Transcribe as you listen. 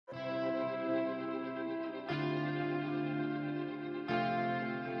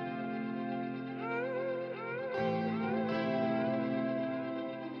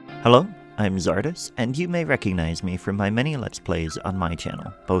Hello, I'm Czardus, and you may recognize me from my many Let's Plays on my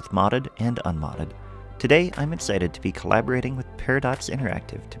channel, both modded and unmodded. Today, I'm excited to be collaborating with Paradox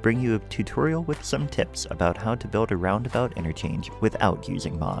Interactive to bring you a tutorial with some tips about how to build a roundabout interchange without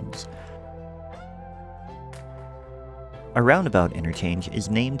using mods. A roundabout interchange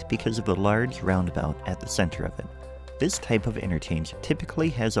is named because of the large roundabout at the center of it. This type of interchange typically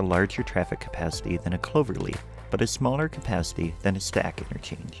has a larger traffic capacity than a cloverleaf, but a smaller capacity than a stack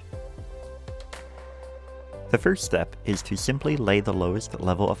interchange. The first step is to simply lay the lowest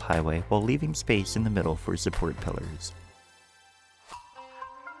level of highway while leaving space in the middle for support pillars.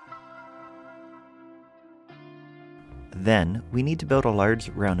 Then, we need to build a large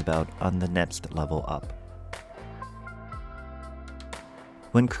roundabout on the next level up.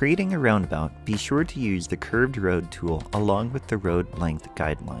 When creating a roundabout, be sure to use the curved road tool along with the road length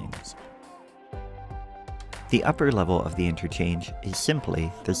guidelines. The upper level of the interchange is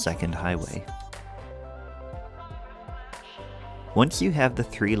simply the second highway. Once you have the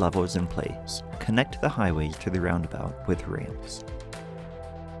three levels in place, connect the highways to the roundabout with ramps.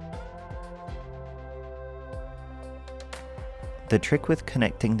 The trick with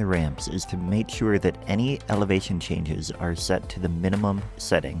connecting the ramps is to make sure that any elevation changes are set to the minimum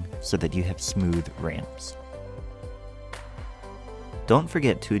setting so that you have smooth ramps. Don't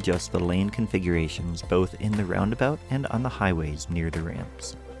forget to adjust the lane configurations both in the roundabout and on the highways near the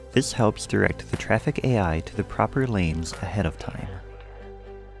ramps. This helps direct the traffic AI to the proper lanes ahead of time.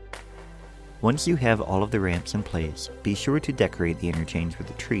 Once you have all of the ramps in place, be sure to decorate the interchange with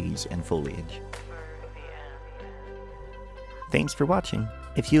the trees and foliage. Thanks for watching.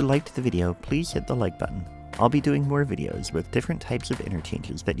 If you liked the video, please hit the like button. I'll be doing more videos with different types of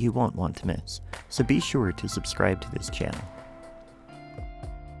interchanges that you won't want to miss, so be sure to subscribe to this channel.